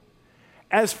table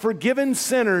as forgiven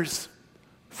sinners,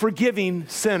 forgiving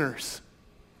sinners.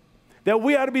 That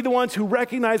we ought to be the ones who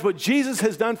recognize what Jesus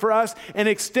has done for us and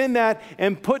extend that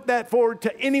and put that forward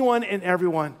to anyone and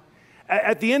everyone.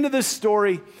 At the end of this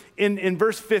story, in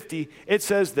verse 50, it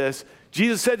says this: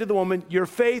 Jesus said to the woman, "Your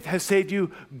faith has saved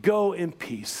you. Go in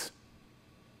peace."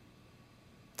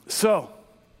 So,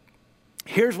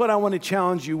 here's what I want to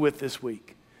challenge you with this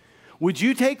week. Would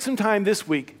you take some time this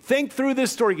week, think through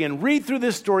this story again, read through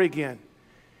this story again,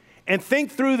 and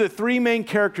think through the three main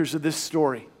characters of this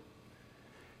story.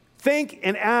 Think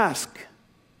and ask,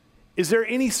 is there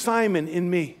any Simon in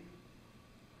me?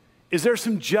 Is there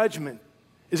some judgment?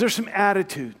 Is there some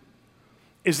attitude?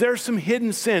 Is there some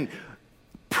hidden sin?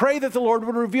 Pray that the Lord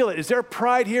would reveal it. Is there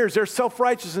pride here? Is there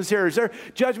self-righteousness here? Is there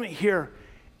judgment here?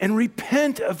 And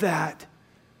repent of that.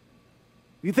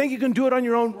 You think you can do it on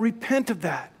your own? Repent of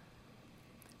that.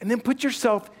 And then put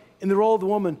yourself in the role of the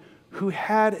woman who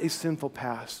had a sinful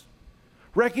past.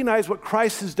 Recognize what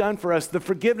Christ has done for us, the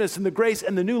forgiveness and the grace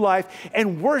and the new life,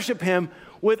 and worship him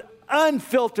with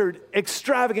unfiltered,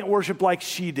 extravagant worship like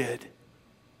she did.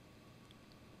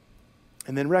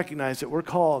 And then recognize that we're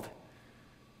called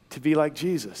to be like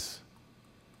Jesus,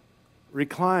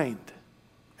 reclined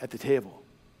at the table,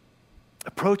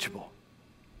 approachable,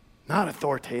 not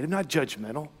authoritative, not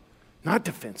judgmental, not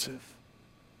defensive,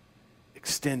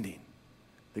 extending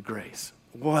the grace.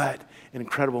 What an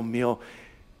incredible meal.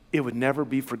 It would never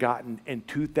be forgotten. And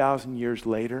 2,000 years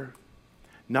later,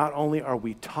 not only are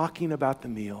we talking about the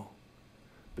meal,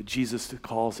 but Jesus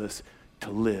calls us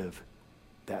to live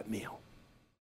that meal.